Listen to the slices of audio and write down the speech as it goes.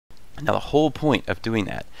Now the whole point of doing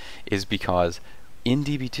that is because in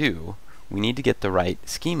DB2 we need to get the right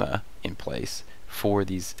schema in place for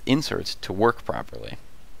these inserts to work properly.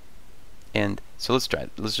 And so let's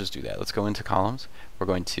just do that. Let's go into columns. We're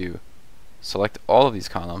going to select all of these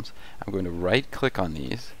columns. I'm going to right click on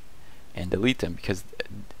these and delete them because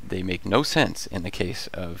they make no sense in the case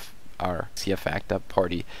of our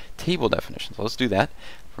CFFact.party table definition. So let's do that.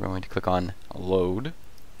 We're going to click on load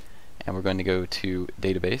and we're going to go to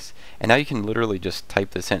database, and now you can literally just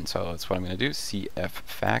type this in. So that's what I'm going to do,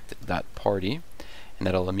 CFFact.party, and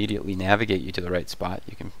that'll immediately navigate you to the right spot.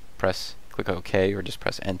 You can click OK or just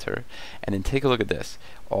press enter, and then take a look at this.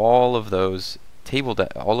 All of those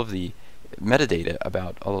all of the metadata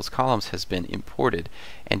about all those columns has been imported,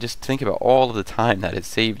 and just think about all of the time that has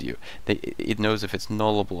saved you. It knows if it's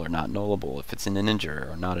nullable or not nullable, if it's an integer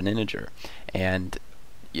or not an integer, and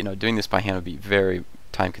doing this by hand would be very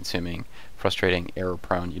time consuming, frustrating, error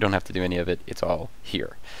prone. You don't have to do any of it, it's all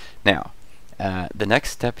here. Now the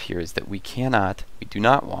next step here is that we do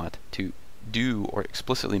not want to do or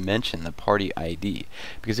explicitly mention the party ID,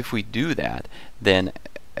 because if we do that, then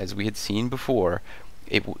as we had seen before,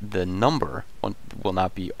 the number will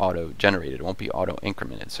not be auto-generated, it won't be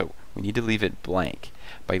auto-incremented. So we need to leave it blank.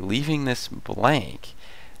 By leaving this blank,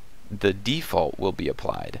 the default will be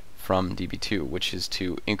applied from DB2, which is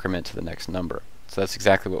to increment to the next number. So that's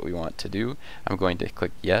exactly what we want to do. I'm going to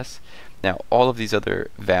click yes. Now all of these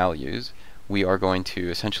other values we are going to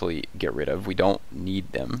essentially get rid of. We don't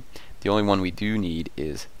need them. The only one we do need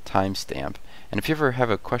is timestamp. And if you ever have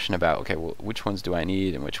a question about, okay, well, which ones do I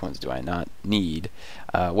need and which ones do I not need,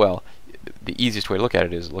 well, the easiest way to look at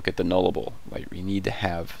it is look at the nullable. Right? You need to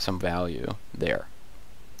have some value there.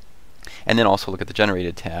 And then also look at the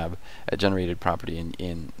generated tab, a generated property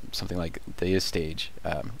in something like DataStage,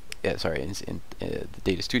 in the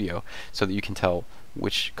Data Studio, so that you can tell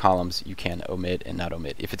which columns you can omit and not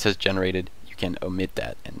omit. If it says generated, you can omit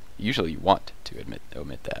that, and usually you want to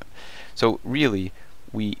omit that. So really,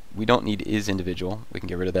 we don't need is individual. We can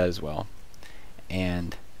get rid of that as well,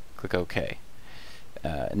 and click OK.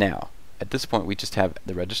 Now, at this point, we just have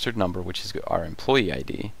the registered number, which is our employee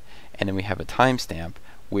ID, and then we have a timestamp,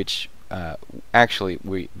 which actually,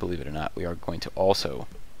 believe it or not, we are going to also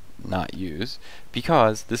not use,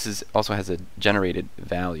 because this also has a generated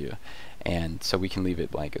value, and so we can leave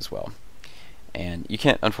it blank as well. And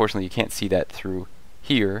unfortunately, you can't see that through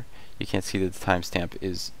here. You can't see that the timestamp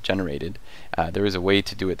is generated. There is a way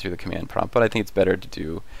to do it through the command prompt, but I think it's better to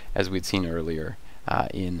do as we'd seen earlier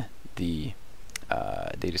in the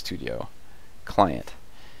Data Studio client.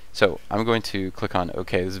 So I'm going to click on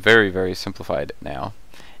OK. This is very, very simplified now,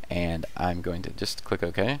 and I'm going to just click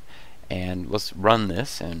OK, and let's run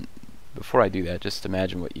this. And before I do that, just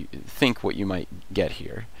imagine what you might get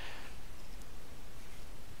here.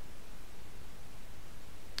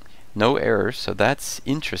 No errors, so that's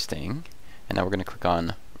interesting. And now we're going to click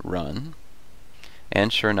on Run,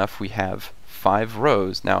 and sure enough, we have 5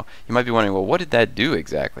 rows. Now you might be wondering, well, what did that do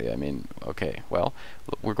exactly? I mean, okay, well,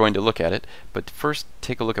 we're going to look at it, but first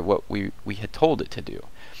take a look at what we had told it to do.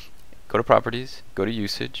 Go to Properties, go to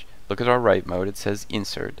Usage, look at our write mode. It says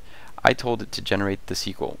Insert. I told it to generate the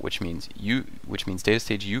SQL, which means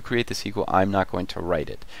DataStage, you create the SQL. I'm not going to write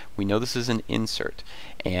it. We know this is an insert,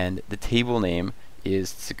 and the table name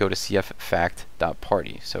is to go to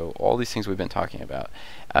CFFact.party. So all these things we've been talking about.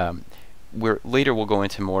 Later we'll go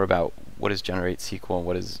into more about what is generate SQL and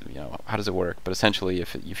what is, how does it work. But essentially,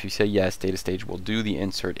 if you say yes, DataStage will do the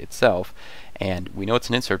insert itself, and we know it's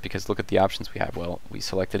an insert because look at the options we have. Well, we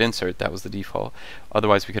selected insert, that was the default.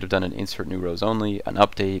 Otherwise, we could have done an insert new rows only, an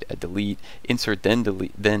update, a delete, insert then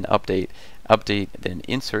delete, then update, update then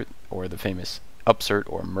insert, or the famous upsert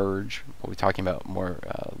or merge. We'll be talking about more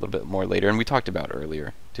a little bit more later, and we talked about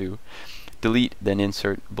earlier too. Delete, then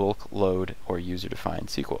insert, bulk load, or user-defined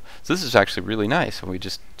SQL. So this is actually really nice. We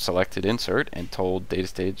just selected insert and told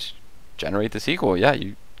DataStage generate the SQL. Yeah,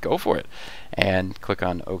 you go for it. And click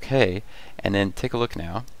on OK. And then take a look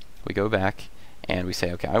now. We go back and we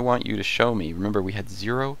say, okay, I want you to show me. Remember, we had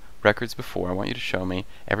 0 records before. I want you to show me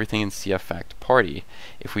everything in CFFact.party.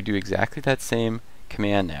 If we do exactly that same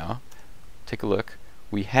command now, take a look.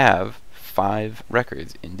 We have 5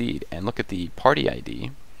 records indeed. And look at the party ID.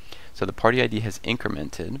 So the party ID has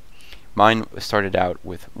incremented. Mine started out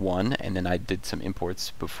with 1, and then I did some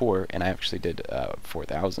imports before, and I actually did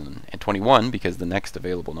 4021 because the next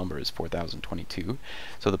available number is 4022.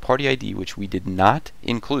 So the party ID, which we did not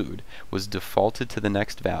include, was defaulted to the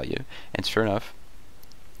next value, and sure enough,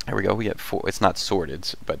 There we go. We get four. It's not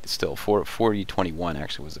sorted, but still 4021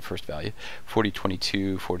 actually was the first value.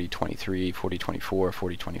 4022, 4023, 4024,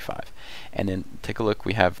 4025. And then take a look.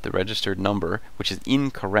 We have the registered number, which is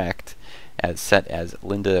incorrect, as set as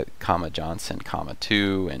Linda, Johnson,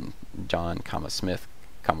 2, and John, Smith,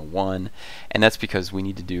 1. And that's because we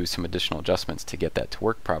need to do some additional adjustments to get that to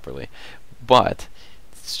work properly. But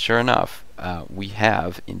sure enough, we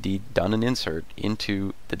have indeed done an insert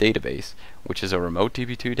into the database, which is a remote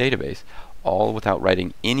DB2 database, all without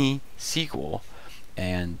writing any SQL,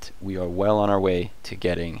 and we are well on our way to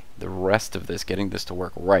getting the rest of this, getting this to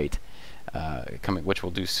work right, which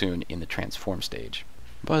we'll do soon in the transform stage.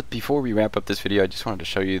 But before we wrap up this video, I just wanted to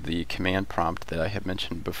show you the command prompt that I had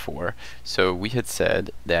mentioned before. So we had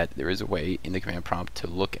said that there is a way in the command prompt to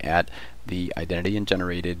look at the identity and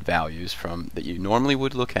generated values that you normally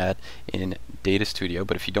would look at in Data Studio,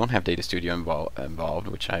 but if you don't have Data Studio involved,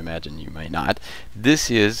 which I imagine you may not,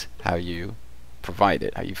 this is how you provide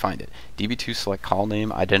it, how you find it. DB2 select call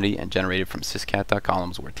name, identity, and generated from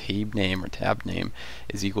syscat.columns where tab name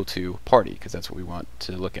is equal to party, because that's what we want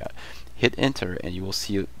to look at. Hit enter and you will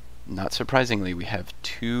see, not surprisingly, we have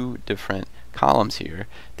two different columns here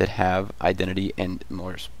that have identity and,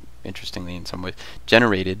 more interestingly in some ways,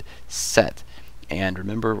 generated set. And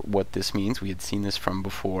remember what this means. We had seen this from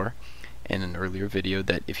before in an earlier video,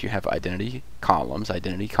 that if you have identity columns,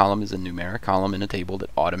 identity column is a numeric column in a table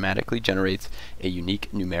that automatically generates a unique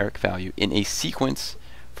numeric value in a sequence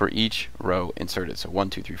for each row inserted. So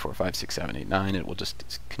 1, 2, 3, 4, 5, 6, 7, 8, 9. It will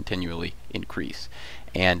just continually increase.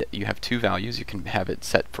 And you have two values. You can have it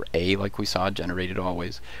set for A, like we saw, generated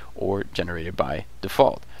always, or generated by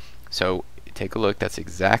default. So take a look. That's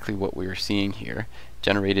exactly what we're seeing here.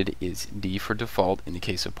 Generated is D for default in the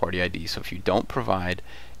case of party ID. So if you don't provide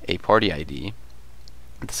a party ID,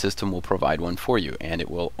 the system will provide one for you, and it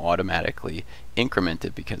will automatically increment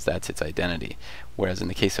it because that's its identity. Whereas in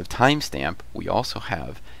the case of timestamp, we also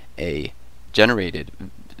have a generated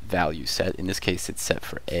value set. In this case, it's set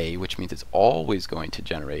for A, which means it's always going to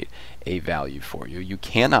generate a value for you. You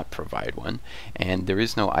cannot provide one, and there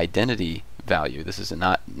is no identity value. This is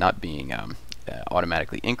not being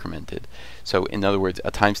automatically incremented. So in other words,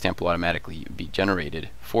 a timestamp will automatically be generated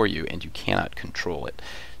for you, and you cannot control it.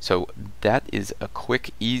 So that is a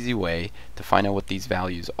quick, easy way to find out what these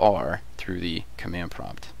values are through the command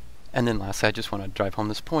prompt. And then lastly, I just want to drive home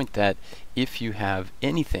this point that if you have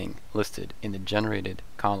anything listed in the generated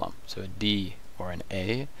column, so a D or an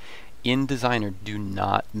A, in Designer, do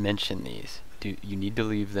not mention these. You need to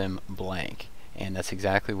leave them blank. And that's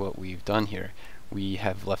exactly what we've done here. We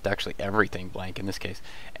have left actually everything blank in this case,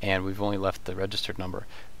 and we've only left the registered number.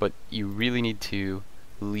 But you really need to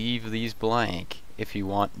leave these blank if you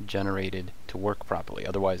want generated to work properly.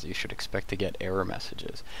 Otherwise, you should expect to get error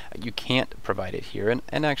messages. You can't provide it here,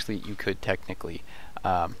 and actually you could technically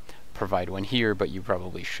provide one here, but you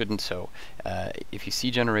probably shouldn't. So if you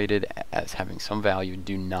see generated as having some value,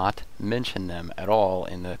 do not mention them at all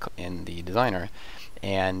in the Designer.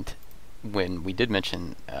 And when we did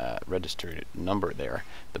mention registered number there,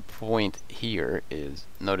 the point here is,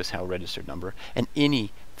 notice how registered number, and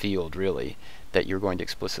any field really that you're going to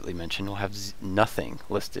explicitly mention will have nothing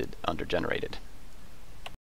listed under generated.